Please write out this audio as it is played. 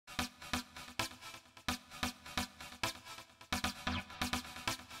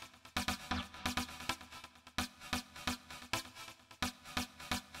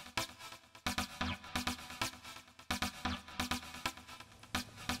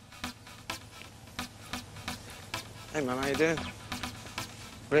Hey man, how you doing?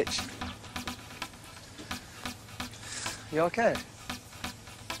 Rich. You okay?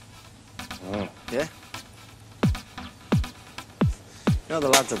 Oh. Yeah? You know the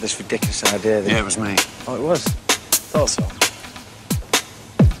lads had this ridiculous idea that... Yeah, it was me. Oh, it was? Thought so.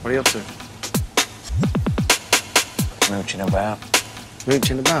 What are you up to? Mooching about.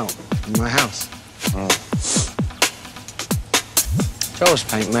 Mooching about? In my house? Oh. Do you always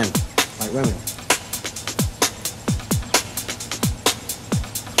paint men, like women?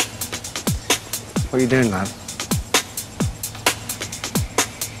 What are you doing, lad?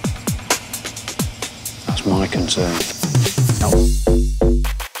 That's my concern. No.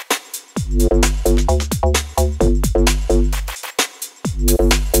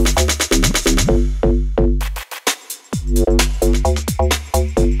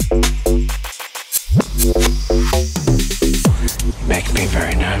 You make me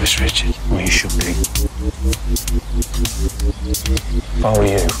very nervous, Richard. Well, you should be. If I were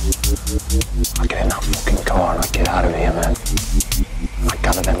you, I'd get in that fucking car and I'd get out of here, man. I'd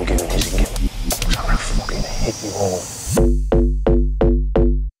gather them goonies and get... I'm gonna fucking hit you all.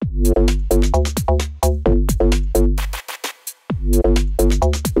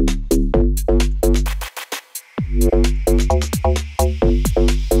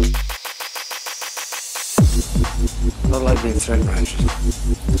 I don't like being threatened, Richard.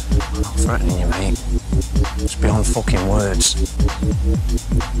 I'm not threatening you, mate. It's beyond fucking words.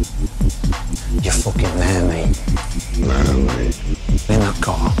 You're fucking there, mate. No, mate. In that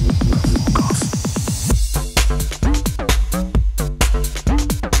car. Fuck off.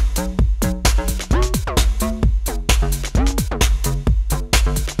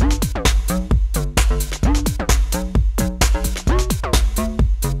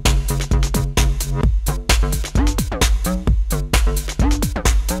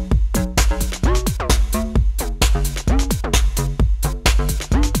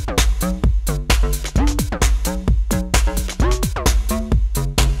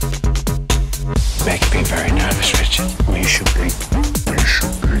 Make me very nervous, Richard. Well, you should be. You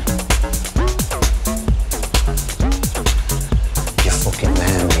should be. You're fucking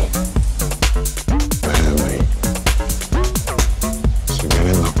there, mate. There, mate. So get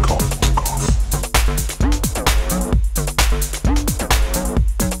in that car, fuck off.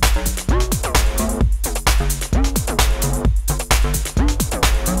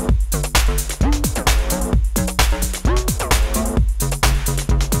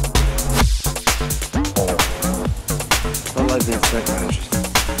 I don't like being threatened, Richard.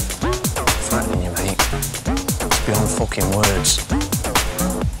 Threatening you, mate. It's beyond fucking words.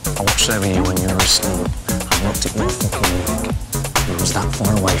 I watched over you when you were asleep. I looked at your fucking neck. It was that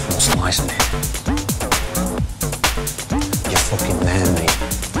far away from slicing it. You're fucking there, mate.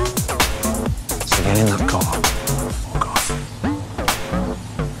 So get in that car. Fuck off.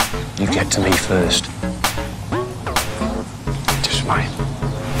 You get to me first. Just fine.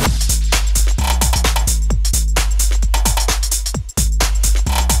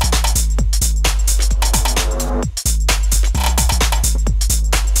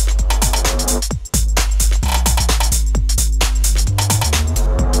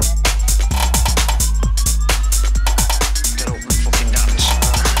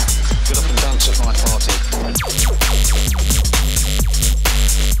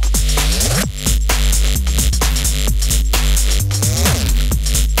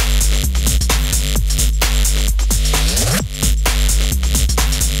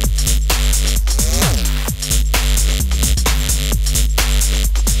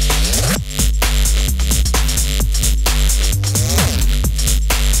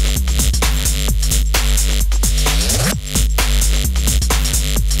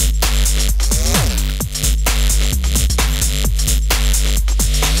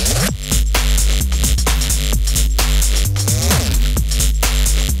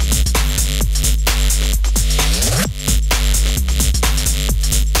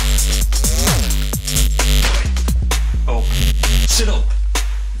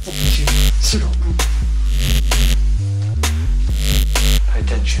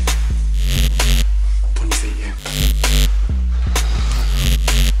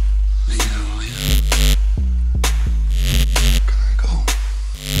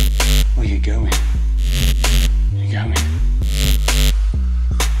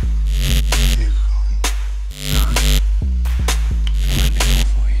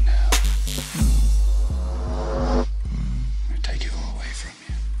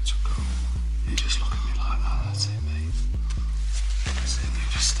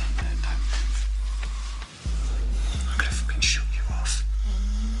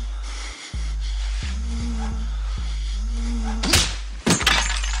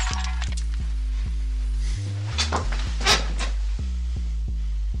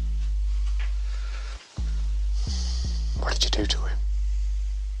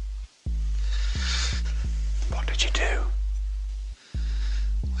 do?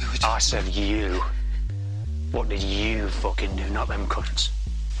 We were I said you. What did you fucking do, not them cunts?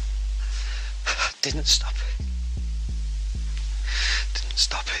 Didn't stop it. Didn't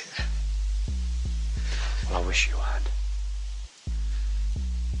stop it. Well, I wish you had.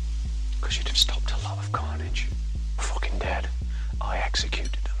 Because you'd have stopped a lot of carnage. We're fucking dead. I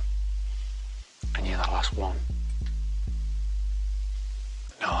executed them. And you're the last one.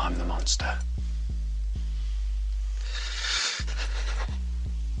 No, I'm the monster.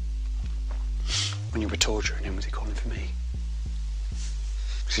 When you were torturing him, was he calling for me?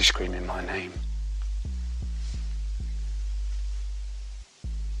 Was he screaming my name?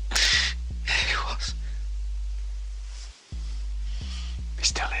 Yeah, he was. He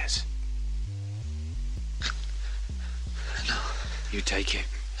still is. No. You take it.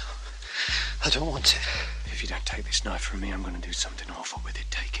 I don't want it. If you don't take this knife from me, I'm going to do something awful with it.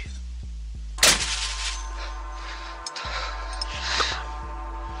 Take it.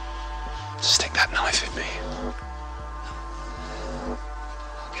 Stick that knife in me.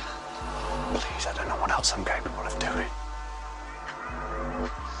 Please, I don't know what else I'm capable of doing.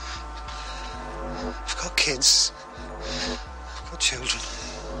 I've got kids. I've got children.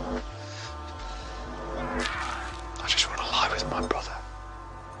 I just want to lie with my brother.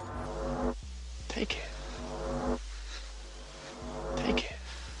 Take it. Take it.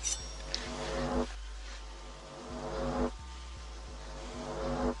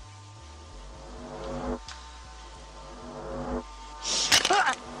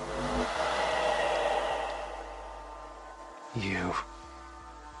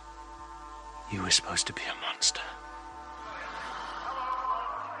 You were supposed to be a monster.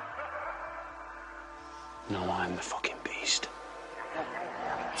 No, I'm the fucking beast.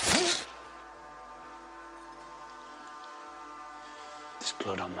 There's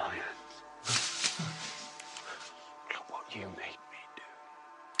blood on my hands. Look what you made.